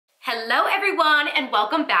Hello everyone and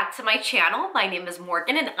welcome back to my channel. My name is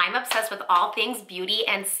Morgan and I'm obsessed with all things beauty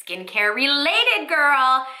and skincare related,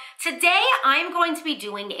 girl. Today I'm going to be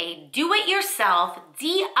doing a do-it-yourself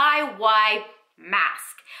DIY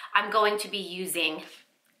mask. I'm going to be using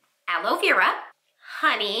aloe vera,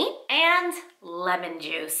 honey, and lemon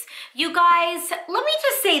juice. You guys, let me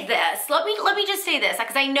just say this. Let me just say this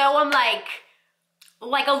because I know I'm like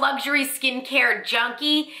a luxury skincare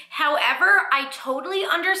junkie. However, I totally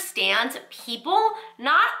understand people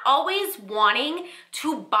not always wanting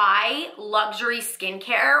to buy luxury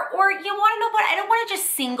skincare, or you wanna know what, I don't wanna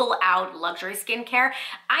just single out luxury skincare.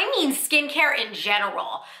 I mean skincare in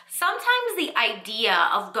general. Sometimes the idea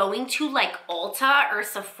of going to like Ulta or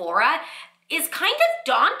Sephora is kind of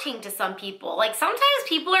daunting to some people. Like sometimes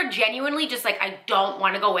people are genuinely just like, I don't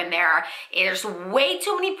wanna go in there. There's way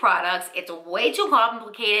too many products. It's way too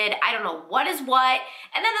complicated. I don't know what is what.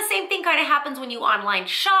 And then the same thing kind of happens when you online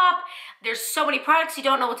shop. There's so many products, you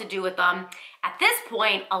don't know what to do with them. At this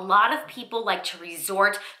point, a lot of people like to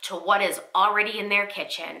resort to what is already in their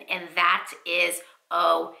kitchen, and that is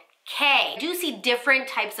okay. I do see different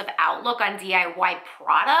types of outlook on DIY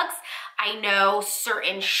products. I know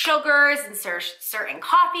certain sugars and certain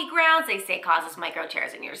coffee grounds, they say causes micro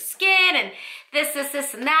tears in your skin and this,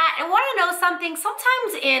 and that. And want to know something?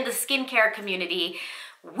 Sometimes in the skincare community,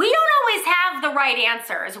 we don't always have the right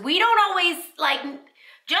answers. We don't always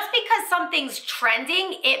just because something's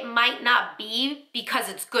trending, it might not be because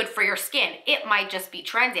it's good for your skin. It might just be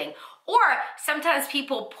trending. Or sometimes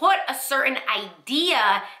people put a certain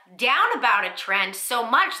idea down about a trend so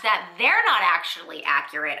much that they're not actually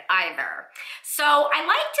accurate either. So I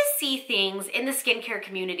like to see things in the skincare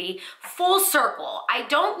community full circle. I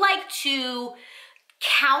don't like to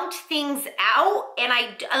count things out, and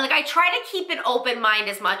I try to keep an open mind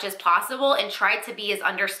as much as possible and try to be as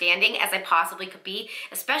understanding as I possibly could be,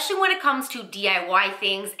 especially when it comes to DIY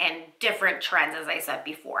things and different trends, as I said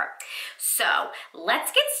before. So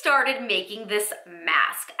let's get started making this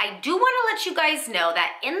mask. I do want to let you guys know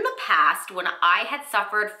that in the past, when I had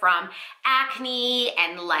suffered from acne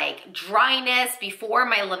and like dryness before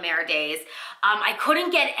my La Mer days, I couldn't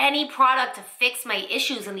get any product to fix my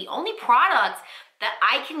issues, and the only product that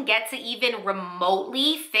I can get to even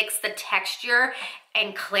remotely fix the texture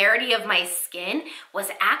and clarity of my skin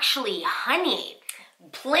was actually honey.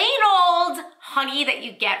 Plain old honey that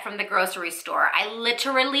you get from the grocery store. I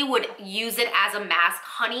literally would use it as a mask,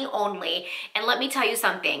 honey only. And let me tell you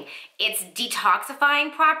something, its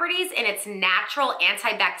detoxifying properties and its natural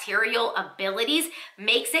antibacterial abilities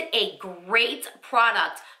makes it a great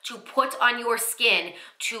product to put on your skin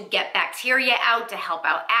to get bacteria out, to help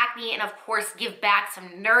out acne, and of course give back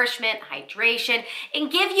some nourishment, hydration, and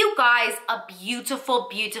give you guys a beautiful,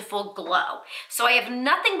 beautiful glow. So I have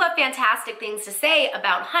nothing but fantastic things to say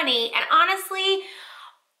about honey, and honestly,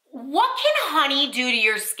 what can honey do to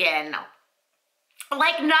your skin?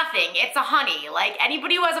 Like nothing. It's a honey. Like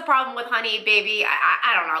anybody who has a problem with honey, baby,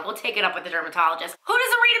 I don't know, go take it up with the dermatologist. Who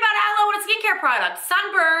doesn't read about aloe in a skincare product?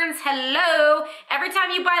 Sunburns, hello. Every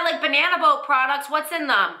time you buy like banana boat products, what's in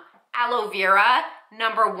them? Aloe vera,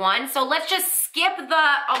 #1. So let's just skip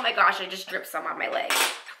the, oh my gosh, I just dripped some on my leg.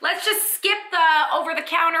 Let's just skip the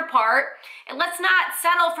over-the-counter part, and let's not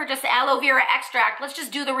settle for just aloe vera extract. Let's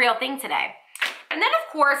just do the real thing today. And then of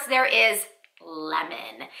course there is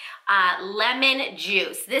lemon. Lemon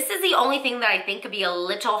juice. This is the only thing that I think could be a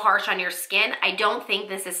little harsh on your skin. I don't think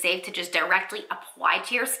this is safe to just directly apply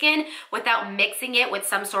to your skin without mixing it with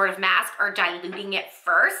some sort of mask or diluting it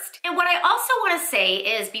first. And what I also want to say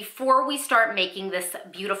is before we start making this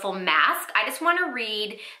beautiful mask, I just want to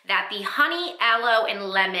read that the honey, aloe, and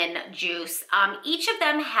lemon juice, each of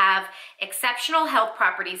them have exceptional health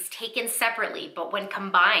properties taken separately, but when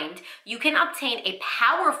combined, you can obtain a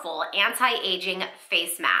powerful anti-aging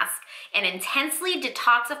face mask, an intensely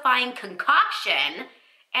detoxifying concoction,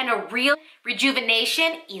 and a real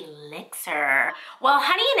rejuvenation elixir. While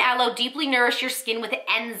honey and aloe deeply nourish your skin with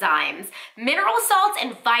enzymes, mineral salts,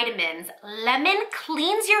 and vitamins, lemon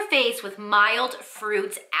cleans your face with mild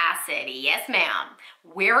fruit acid. Yes, ma'am.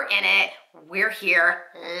 We're in it. We're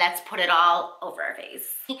here. Let's put it all over our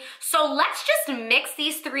face. So let's just mix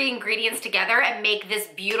these 3 ingredients together and make this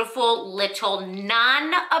beautiful little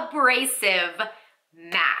non-abrasive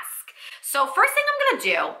mask. So first thing I'm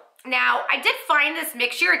gonna do, now I did find this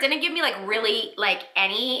mixture. It didn't give me like really like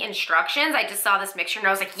any instructions. I just saw this mixture and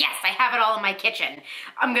I was like, yes, I have it all in my kitchen.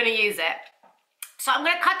 I'm gonna use it. So I'm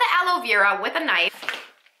gonna cut the aloe vera with a knife.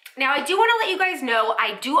 Now I do wanna let you guys know,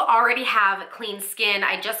 I do already have clean skin.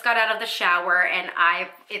 I just got out of the shower and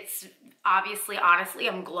it's obviously, honestly,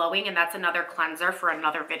 I'm glowing, and that's another cleanser for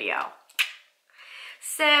another video.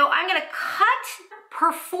 So I'm gonna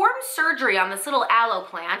perform surgery on this little aloe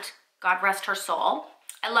plant. God rest her soul.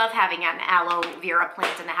 I love having an aloe vera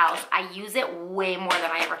plant in the house. I use it way more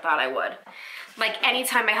than I ever thought I would. Like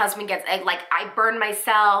anytime my husband gets, like I burn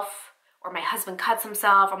myself or my husband cuts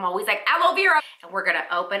himself, I'm always like, aloe vera. And we're gonna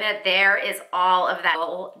open it. There is all of that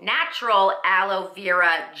natural aloe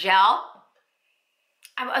vera gel.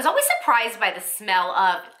 I was always surprised by the smell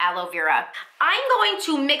of aloe vera. I'm going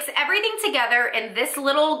to mix everything together in this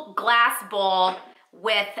little glass bowl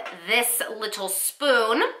with this little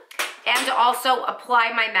spoon, and also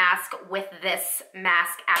apply my mask with this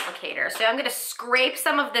mask applicator. So I'm gonna scrape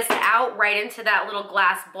some of this out right into that little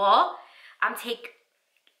glass bowl.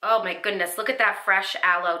 Oh my goodness, look at that fresh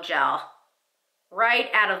aloe gel. Right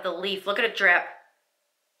out of the leaf, look at it drip.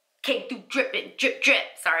 Cake do dripping, drip, drip.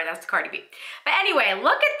 Sorry, that's Cardi B. But anyway,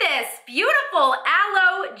 look at this beautiful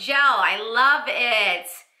aloe gel. I love it.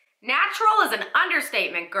 Natural is an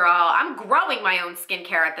understatement, girl. I'm growing my own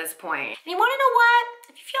skincare at this point. And you wanna know what?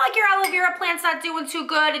 If you feel like your aloe vera plant's not doing too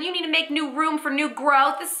good and you need to make new room for new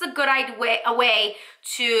growth, this is a good way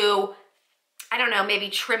to, I don't know, maybe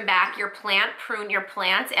trim back your plant, prune your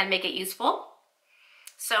plant, and make it useful.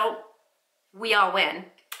 So we all win.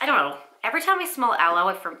 I don't know. Every time I smell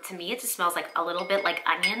aloe, to me, it just smells like a little bit like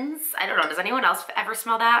onions. I don't know, does anyone else ever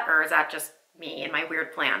smell that, or is that just me and my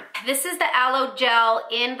weird plant? This is the aloe gel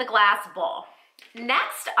in the glass bowl.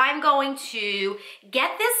 Next, I'm going to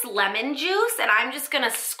get this lemon juice and I'm just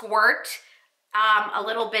gonna squirt a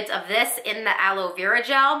little bit of this in the aloe vera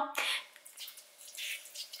gel.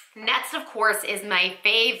 Next, of course, is my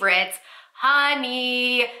favorite,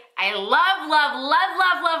 honey. I love, love, love,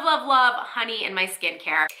 love, love, love, love honey in my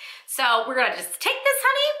skincare. So we're gonna just take this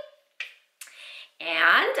honey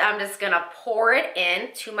and I'm just gonna pour it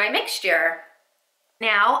into my mixture.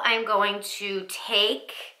 Now I'm going to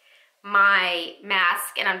take my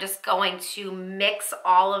mask and I'm just going to mix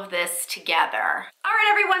all of this together. All right,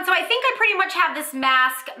 everyone, so I think I pretty much have this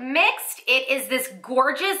mask mixed. It is this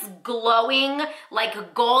gorgeous, glowing,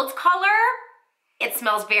 like gold color. It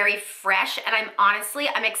smells very fresh and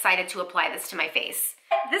I'm excited to apply this to my face.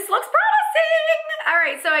 This looks promising. All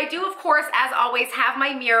right, so I do, of course, as always, have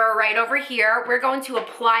my mirror right over here. We're going to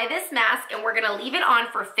apply this mask and we're gonna leave it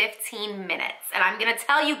on for 15 minutes. And I'm gonna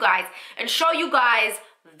tell you guys and show you guys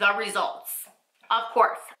the results, of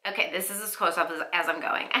course. Okay, this is as close up as I'm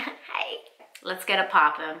going. Hey, let's get it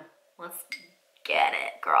poppin'. Let's get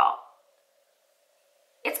it, girl.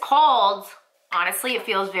 It's cold. Honestly, it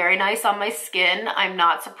feels very nice on my skin. I'm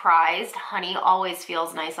not surprised. Honey always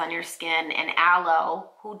feels nice on your skin, and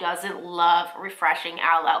aloe, who doesn't love refreshing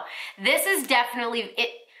aloe? This is definitely it.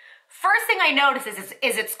 First thing I notice is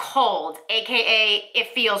it's cold, AKA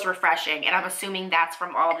it feels refreshing, and I'm assuming that's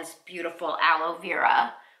from all this beautiful aloe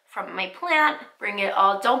vera from my plant. Bring it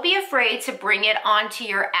all, don't be afraid to bring it onto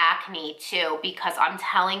your acne too, because I'm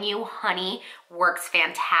telling you, honey works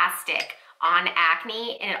fantastic on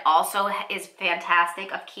acne, and it also is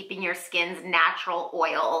fantastic of keeping your skin's natural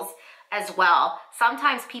oils as well.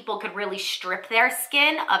 Sometimes people could really strip their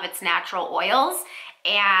skin of its natural oils,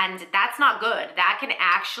 and that's not good. That can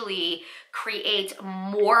actually create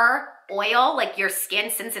more oil, like your skin,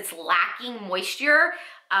 since it's lacking moisture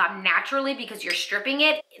naturally because you're stripping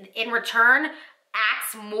it, in return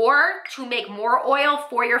acts more to make more oil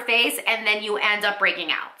for your face, and then you end up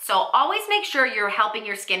breaking out. So always make sure you're helping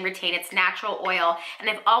your skin retain its natural oil, and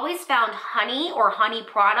I've always found honey or honey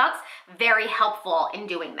products very helpful in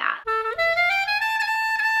doing that.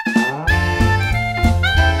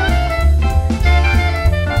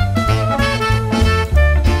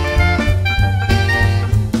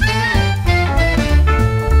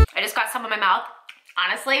 I just got some in my mouth.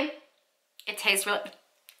 Honestly, it tastes really,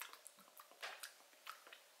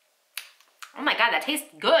 oh my God, that tastes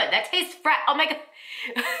good. That tastes fresh. Oh my God.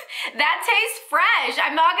 That tastes fresh.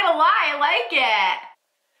 I'm not gonna lie, I like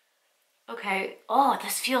it. Okay, oh,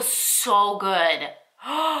 this feels so good.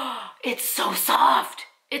 It's so soft.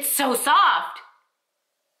 It's so soft.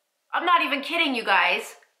 I'm not even kidding, you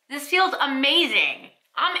guys. This feels amazing.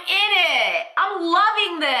 I'm in it. I'm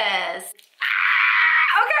loving this.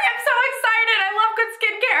 Okay, I'm so excited. I love good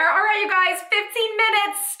skincare. All right, you guys, 15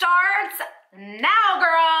 minutes starts now,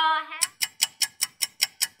 girl.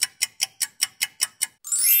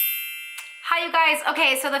 Hi you guys.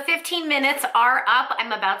 Okay, so the 15 minutes are up.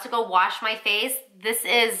 I'm about to go wash my face. This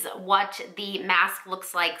is what the mask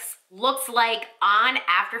looks like on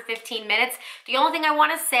after 15 minutes. The only thing I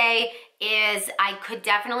want to say is I could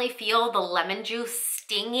definitely feel the lemon juice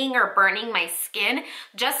stinging or burning my skin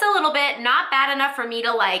just a little bit. Not bad enough for me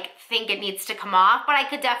to like think it needs to come off, but I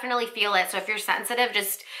could definitely feel it. So if you're sensitive,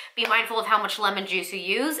 just be mindful of how much lemon juice you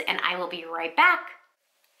use, and I will be right back.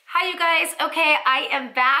 Hi you guys. Okay, I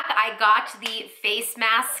am back. I got the face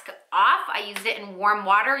mask off. I used it in warm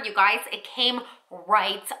water. You guys, it came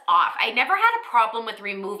right off. I never had a problem with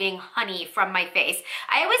removing honey from my face.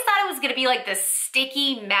 I always thought it was gonna be like this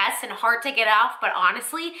sticky mess and hard to get off, but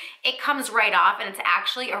honestly, it comes right off and it's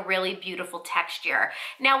actually a really beautiful texture.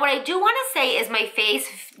 Now, what I do wanna say is my face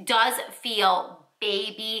does feel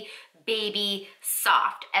baby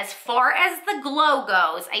soft. As far as the glow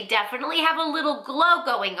goes, I definitely have a little glow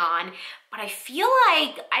going on, but I feel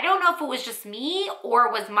like, I don't know if it was just me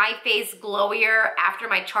or was my face glowier after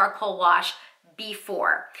my charcoal wash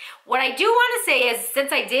before. What I do want to say is,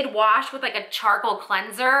 since I did wash with like a charcoal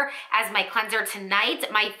cleanser as my cleanser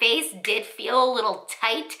tonight, my face did feel a little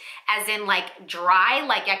tight, as in like dry,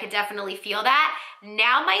 like I could definitely feel that.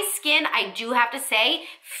 Now my skin, I do have to say,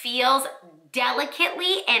 feels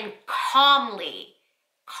delicately and calmly.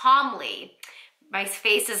 My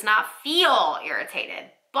face does not feel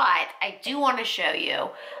irritated, but I do want to show you,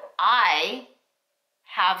 I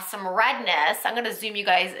have some redness. I'm going to zoom you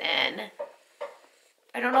guys in.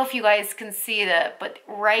 I don't know if you guys can see that, but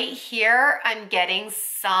right here, I'm getting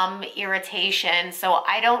some irritation. So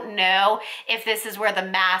I don't know if this is where the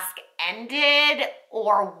mask ended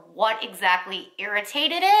or what exactly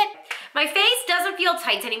irritated it. My face doesn't feel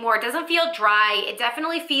tight anymore. It doesn't feel dry. It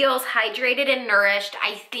definitely feels hydrated and nourished,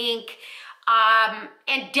 I think,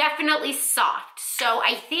 and definitely soft. So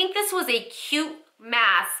I think this was a cute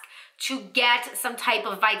mask to get some type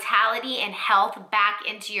of vitality and health back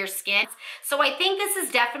into your skin. So I think this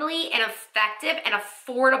is definitely an effective and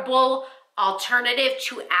affordable alternative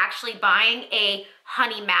to actually buying a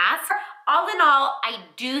honey mask. All in all, I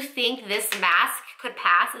do think this mask could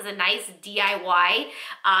pass as a nice DIY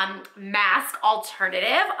mask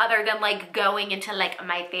alternative, other than like going into like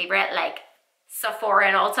my favorite like Sephora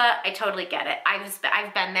and Ulta. I totally get it.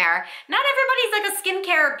 I've been there. Not everybody's like a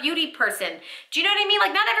skincare beauty person. Do you know what I mean?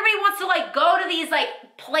 Like, not everybody wants to like go to these like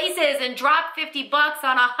places and drop 50 bucks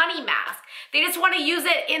on a honey mask. They just want to use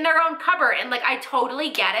it in their own cupboard. And like, I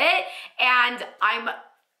totally get it. And I'm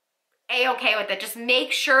A-okay with it. Just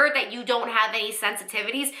make sure that you don't have any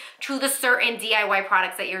sensitivities to the certain DIY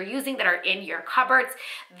products that you're using that are in your cupboards.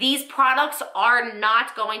 These products are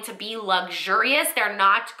not going to be luxurious. They're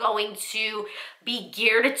not going to be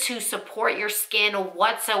geared to support your skin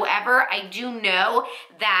whatsoever. I do know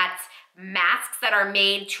that masks that are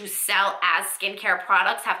made to sell as skincare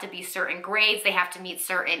products have to be certain grades. They have to meet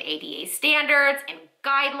certain ADA standards and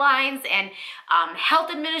guidelines and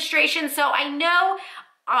health administration. So I know,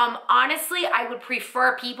 honestly, I would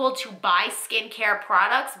prefer people to buy skincare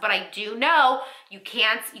products, but I do know you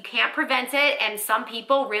can't prevent it, and some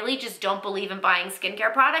people really just don't believe in buying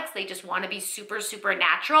skincare products. They just want to be super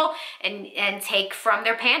natural and take from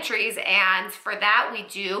their pantries, and for that, we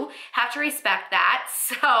do have to respect that.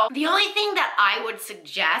 So the only thing that I would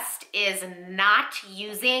suggest is not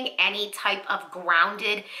using any type of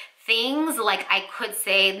grounded things. Like, I could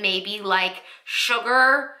say maybe like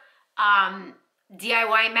sugar,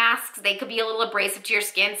 DIY masks. They could be a little abrasive to your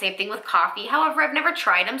skin. Same thing with coffee. However, I've never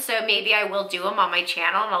tried them, so maybe I will do them on my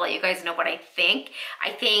channel and I'll let you guys know what I think. I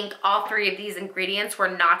think all three of these ingredients were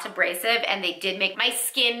not abrasive and they did make my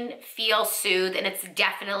skin feel soothed, and it's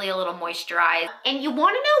definitely a little moisturized. And you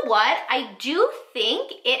want to know what? I do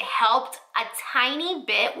think it helped a tiny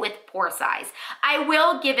bit with pore size. I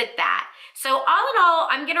will give it that. So all in all,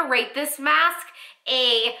 I'm gonna rate this mask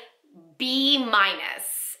a B-,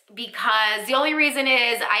 because the only reason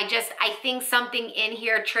is I think something in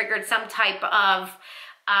here triggered some type of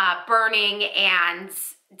burning and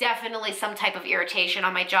definitely some type of irritation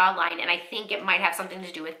on my jawline, and I think it might have something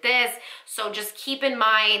to do with this. So just keep in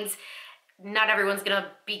mind, not everyone's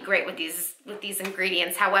gonna be great with these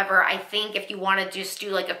ingredients. However, I think if you wanna just do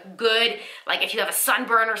like a good, like if you have a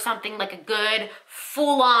sunburn or something, like a good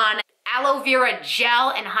full-on aloe vera gel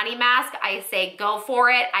and honey mask, I say go for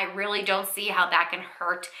it. I really don't see how that can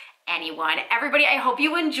hurt anyone. Everybody, I hope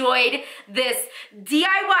you enjoyed this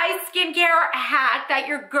DIY skincare hack that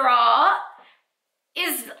your girl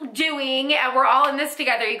is doing, and we're all in this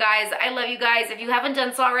together, you guys. I love you guys. If you haven't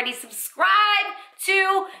done so already, subscribe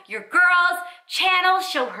to your girl's channel.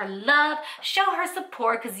 Show her love, show her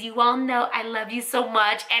support, because you all know I love you so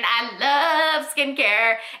much, and I love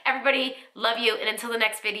skincare. Everybody, love you, and until the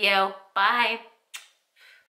next video, bye.